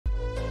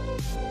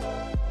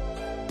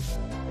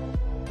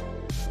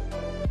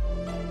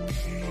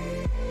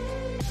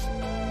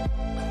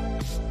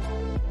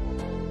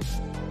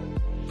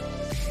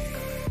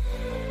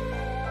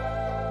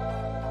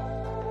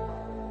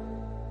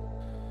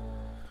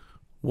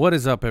What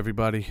is up,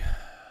 everybody?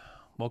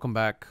 Welcome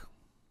back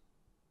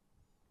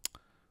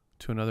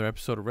to another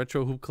episode of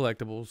Retro Hoop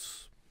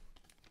Collectibles.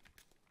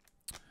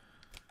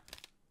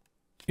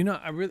 You know,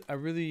 I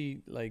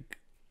really like.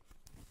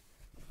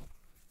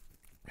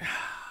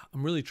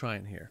 I'm really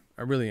trying here.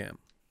 I really am.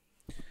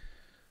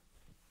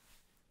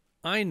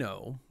 I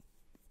know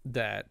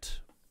that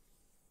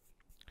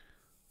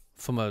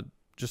from a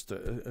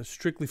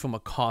strictly from a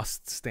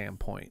cost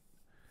standpoint,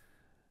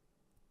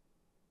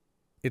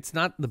 it's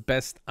not the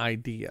best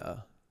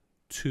idea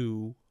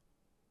to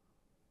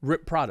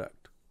rip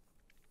product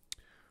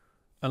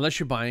unless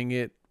you're buying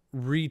it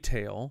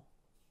retail,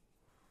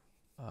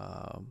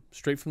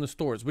 straight from the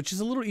stores, which is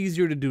a little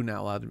easier to do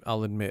now,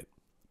 I'll admit.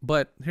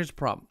 But here's the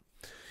problem.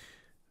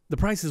 The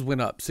prices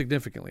went up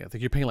significantly. I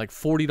think you're paying like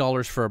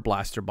 $40 for a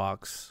blaster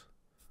box.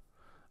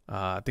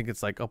 I think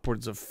it's like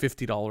upwards of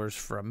 $50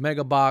 for a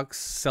mega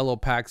box. Cello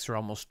packs are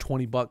almost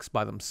 $20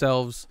 by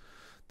themselves.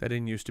 That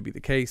didn't used to be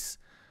the case.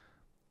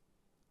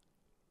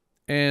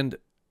 And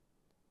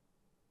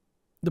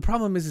the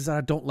problem is that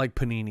I don't like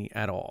Panini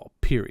at all,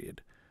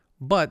 period.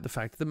 But the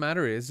fact of the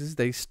matter is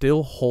they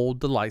still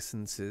hold the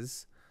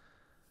licenses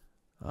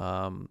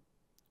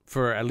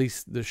for at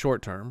least the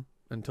short term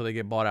until they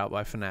get bought out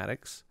by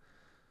Fanatics.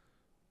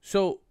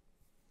 So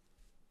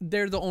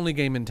they're the only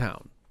game in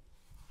town.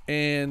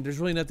 And there's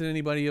really nothing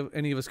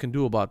any of us can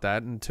do about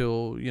that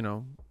until, you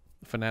know,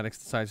 Fanatics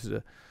decides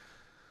to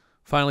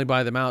finally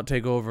buy them out,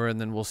 take over, and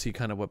then we'll see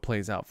kind of what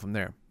plays out from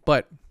there.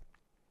 But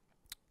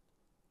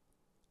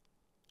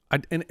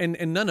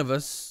and none of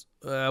us,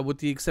 with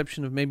the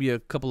exception of maybe a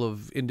couple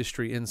of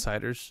industry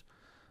insiders,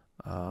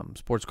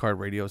 Sports Card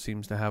Radio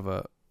seems to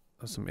have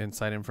some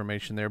inside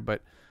information there,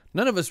 but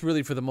none of us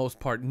really, for the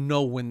most part,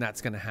 know when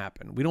that's going to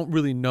happen. We don't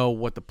really know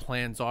what the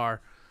plans are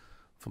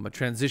from a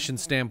transition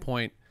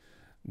standpoint.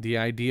 The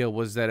idea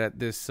was that at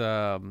this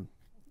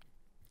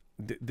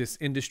this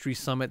industry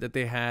summit that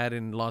they had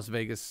in Las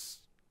Vegas,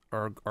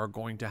 are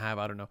going to have,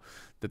 I don't know,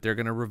 that they're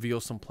going to reveal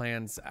some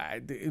plans.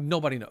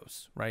 Nobody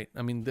knows, right?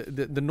 I mean,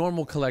 the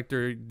normal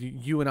collector,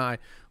 you and I,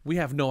 we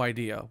have no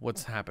idea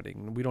what's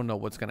happening. We don't know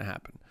what's going to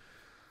happen.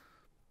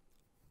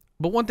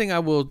 But one thing I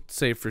will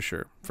say for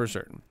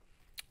certain,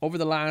 over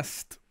the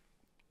last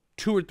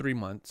 2 or 3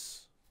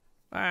 months,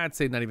 I'd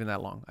say not even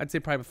that long. I'd say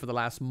probably for the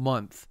last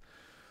month,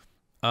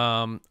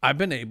 I've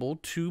been able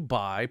to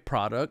buy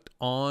product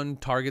on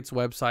Target's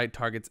website,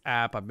 Target's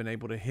app. I've been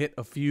able to hit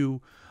a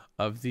few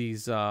of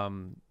these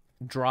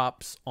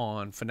drops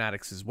on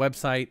Fanatics'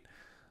 website.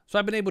 So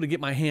I've been able to get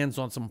my hands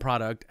on some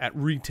product at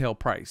retail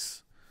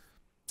price.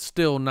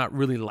 Still not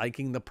really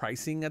liking the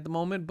pricing at the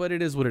moment, but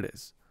it is what it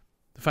is.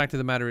 The fact of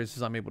the matter is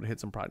I'm able to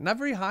hit some product. Not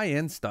very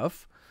high-end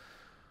stuff.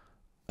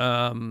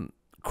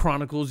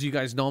 Chronicles, you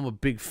guys know I'm a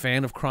big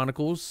fan of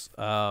Chronicles.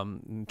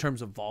 In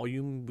terms of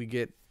volume, we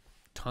get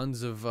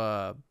tons of,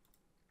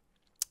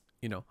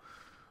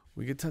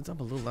 we get tons. I'm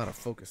a little out of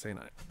focus, ain't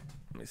I?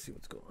 Let me see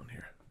what's going on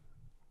here.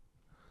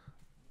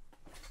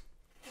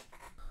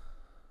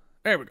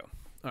 There we go.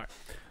 All right.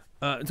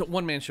 It's a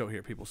one-man show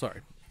here, people.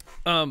 Sorry.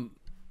 So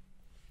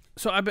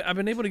I've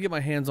been able to get my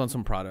hands on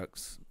some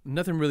products.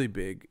 Nothing really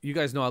big. You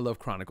guys know I love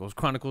Chronicles.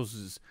 Chronicles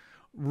is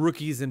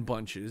rookies in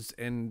bunches,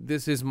 and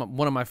this is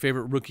one of my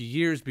favorite rookie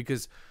years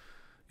because,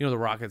 you know, the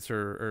Rockets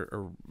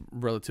are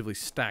relatively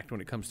stacked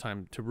when it comes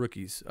to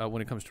rookies.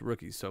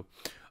 So,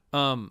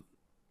 so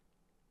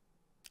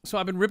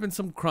I've been ripping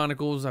some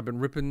Chronicles. I've been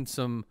ripping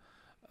some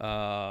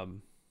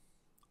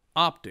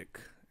Optic.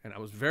 And I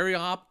was very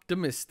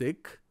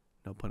optimistic,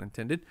 no pun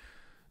intended,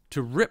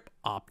 to rip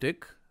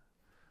Optic,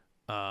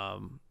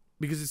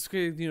 because it's,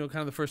 you know, kind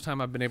of the first time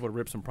I've been able to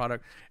rip some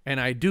product, and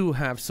I do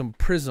have some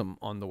Prism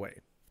on the way.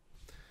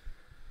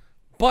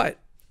 But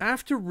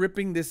after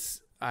ripping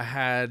this, I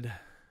had,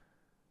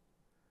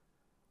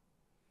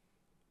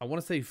 I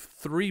want to say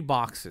 3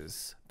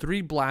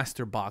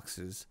 blaster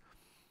boxes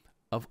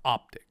of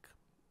Optic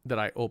that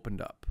I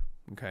opened up.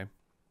 Okay,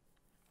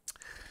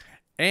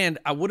 and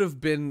I would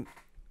have been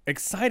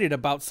excited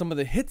about some of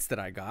the hits that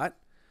I got,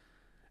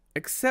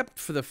 except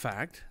for the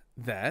fact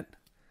that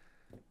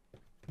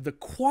the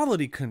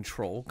quality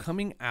control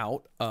coming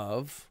out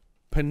of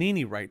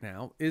Panini right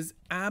now is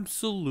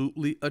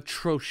absolutely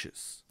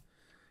atrocious.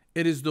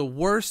 It is the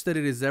worst that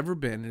it has ever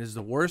been. It is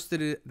the worst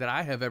that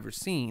I have ever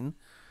seen.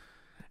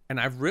 And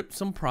I've ripped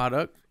some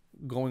product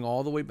going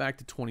all the way back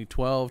to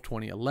 2012,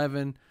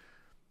 2011.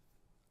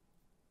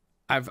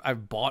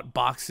 I've bought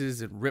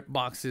boxes and ripped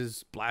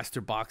boxes, blaster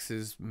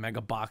boxes,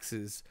 mega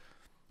boxes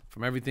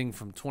from everything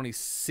from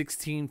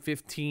 2016,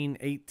 15,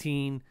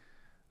 18.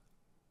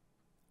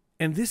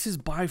 And this is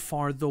by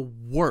far the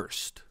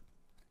worst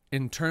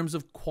in terms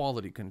of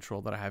quality control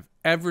that I have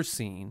ever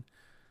seen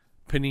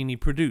Panini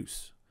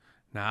produce.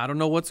 Now, I don't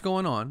know what's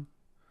going on.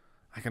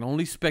 I can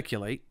only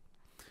speculate.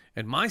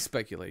 And my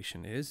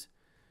speculation is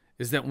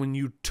that when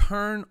you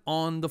turn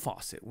on the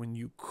faucet, when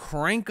you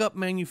crank up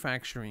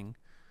manufacturing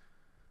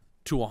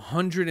to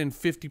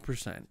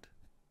 150%.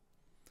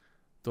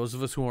 Those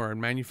of us who are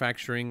in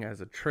manufacturing as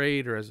a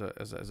trade or as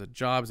a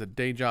job, as a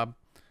day job,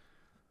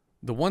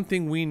 the one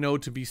thing we know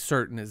to be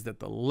certain is that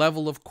the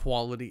level of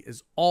quality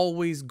is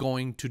always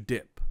going to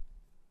dip.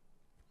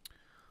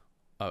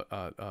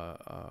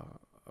 A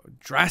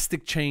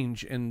drastic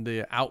change in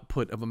the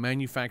output of a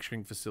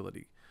manufacturing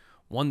facility,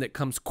 one that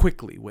comes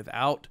quickly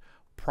without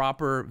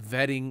proper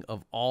vetting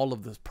of all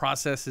of the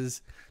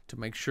processes to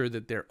make sure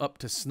that they're up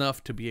to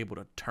snuff to be able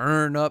to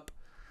turn up,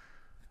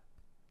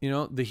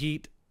 the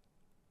heat,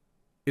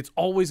 it's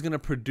always going to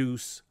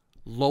produce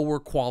lower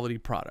quality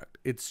product.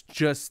 It's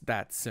just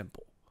that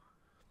simple.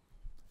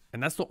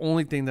 And that's the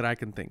only thing that I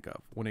can think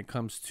of when it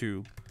comes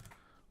to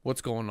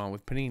what's going on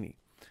with Panini.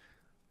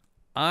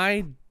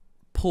 I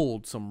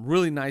pulled some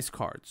really nice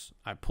cards.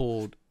 I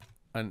pulled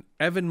an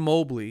Evan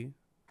Mobley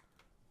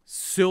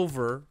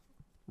silver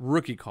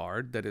rookie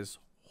card that is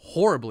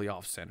horribly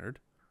off-centered.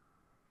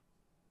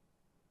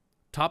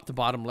 Top to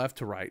bottom, left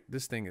to right.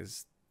 This thing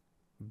is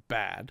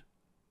bad.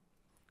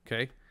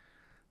 Okay.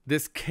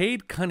 This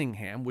Cade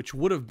Cunningham, which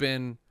would have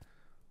been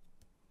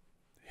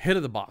hit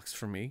of the box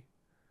for me.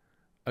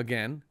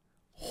 Again,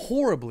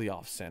 horribly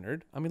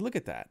off-centered. I mean, look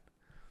at that.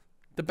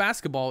 The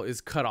basketball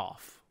is cut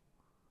off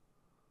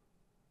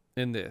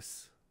in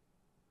this.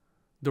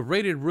 The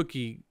rated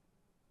rookie,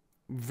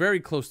 very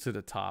close to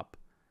the top.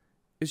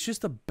 It's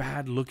just a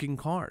bad-looking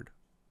card.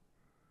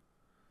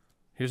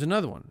 Here's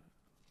another one.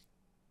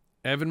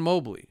 Evan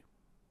Mobley.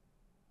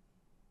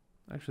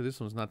 Actually, this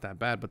one's not that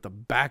bad, but the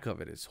back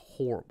of it is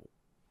horrible.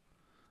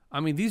 I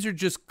mean, these are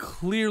just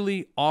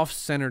clearly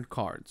off-centered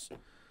cards.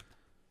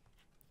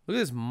 Look at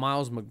this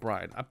Miles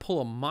McBride. I pull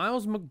a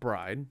Miles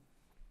McBride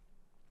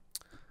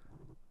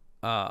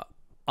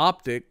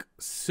optic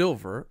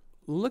silver.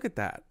 Look at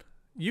that.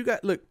 You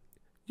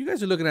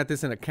guys are looking at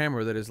this in a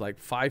camera that is like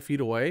 5 feet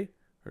away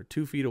or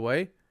 2 feet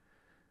away.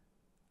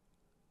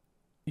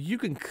 You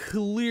can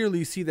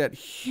clearly see that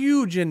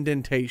huge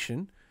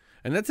indentation,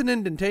 and that's an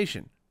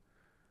indentation.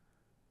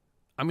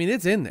 I mean,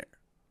 it's in there.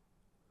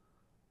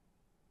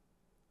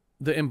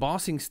 The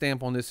embossing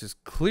stamp on this is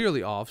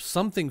clearly off.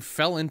 Something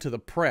fell into the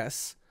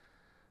press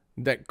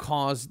that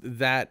caused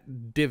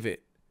that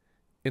divot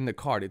in the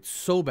card. It's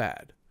so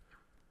bad.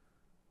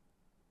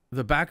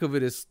 The back of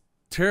it is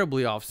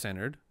terribly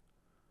off-centered.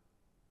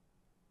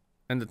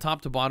 And the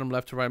top to bottom,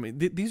 left to right. I mean,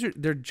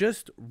 they're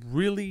just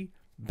really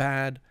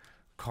bad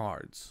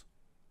cards.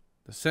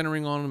 The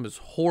centering on them is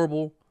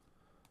horrible.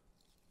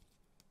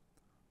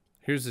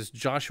 Here's this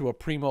Joshua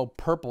Primo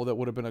purple that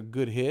would have been a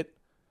good hit.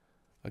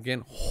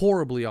 Again,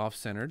 horribly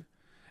off-centered.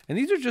 And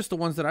these are just the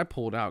ones that I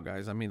pulled out,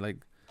 guys. I mean, like,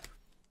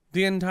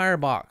 the entire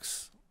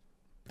box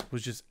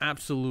was just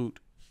absolute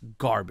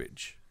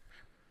garbage.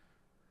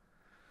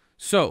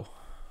 So,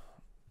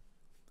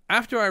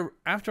 after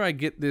I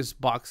get this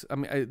box, I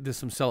mean, there's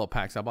some cello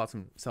packs. I bought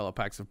some cello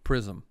packs of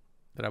Prism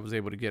that I was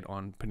able to get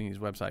on Panini's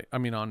website. I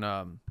mean,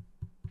 on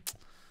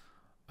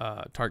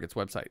Target's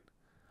website.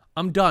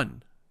 I'm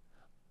done.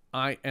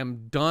 I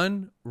am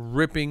done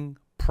ripping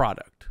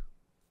product.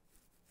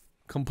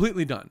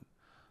 Completely done.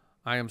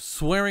 I am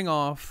swearing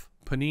off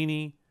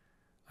Panini.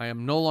 I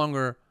am no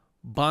longer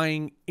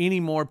buying any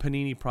more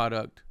Panini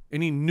product,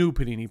 any new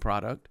Panini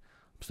product.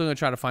 I'm still going to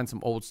try to find some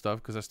old stuff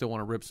because I still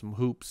want to rip some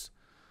hoops.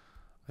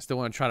 I still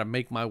want to try to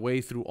make my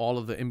way through all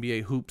of the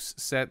NBA hoops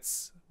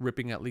sets,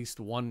 ripping at least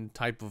one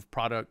type of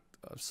product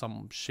of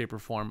some shape or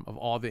form of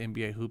all the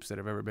NBA hoops that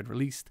have ever been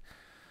released.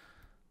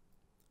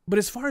 But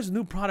as far as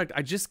new product,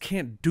 I just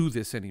can't do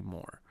this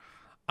anymore.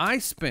 I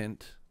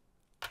spent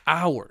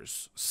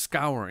hours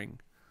scouring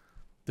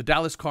the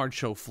Dallas Card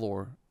Show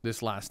floor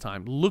this last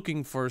time,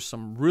 looking for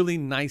some really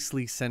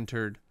nicely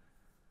centered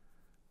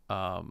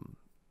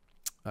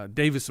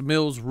Davis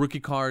Mills rookie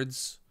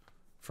cards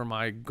for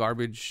my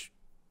garbage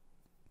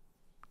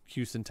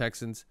Houston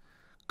Texans.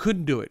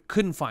 Couldn't do it.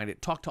 Couldn't find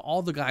it. Talked to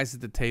all the guys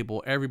at the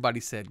table. Everybody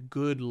said,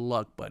 good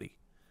luck, buddy.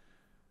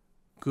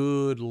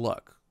 Good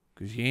luck.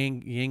 Because you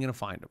ain't going to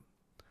find them.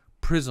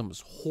 Prism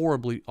is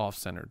horribly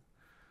off-centered.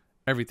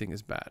 Everything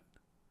is bad.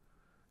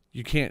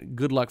 You can't,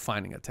 good luck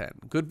finding a 10.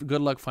 Good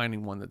luck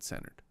finding one that's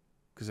centered.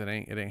 Because it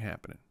ain't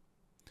happening.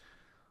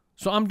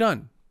 So I'm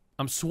done.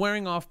 I'm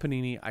swearing off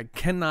Panini. I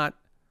cannot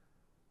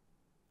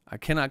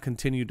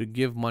continue to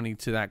give money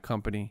to that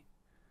company.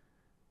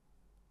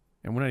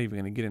 And we're not even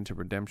going to get into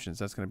redemptions.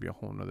 That's going to be a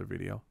whole nother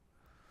video.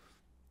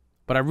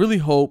 But I really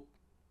hope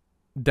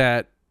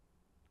that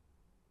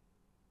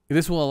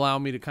this will allow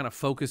me to kind of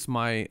focus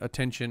my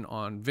attention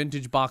on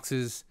vintage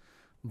boxes,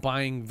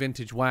 buying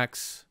vintage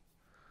wax,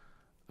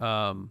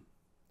 and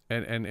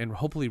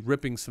hopefully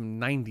ripping some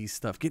 90s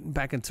stuff. Getting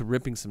back into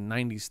ripping some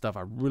 90s stuff.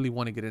 I really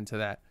want to get into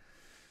that.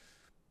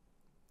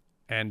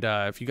 And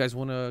if you guys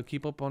want to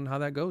keep up on how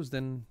that goes,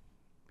 then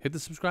hit the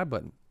subscribe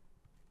button.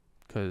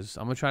 Because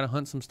I'm going to try to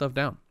hunt some stuff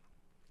down.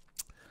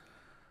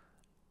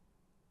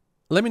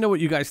 Let me know what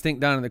you guys think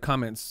down in the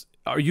comments.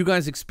 Are you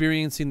guys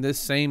experiencing this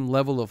same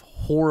level of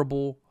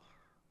horrible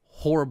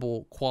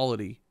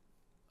quality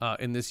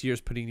in this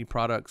year's Panini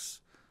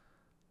products?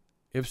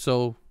 If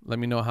so, let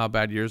me know how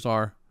bad yours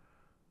are.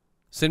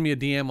 Send me a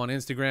DM on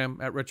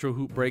Instagram at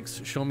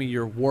RetroHoopBreaks. Show me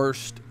your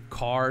worst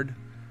card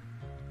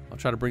I'll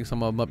try to bring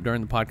some of them up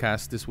during the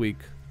podcast this week.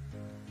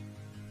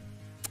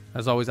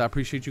 As always, I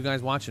appreciate you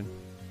guys watching.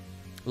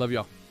 Love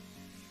y'all.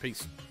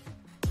 Peace.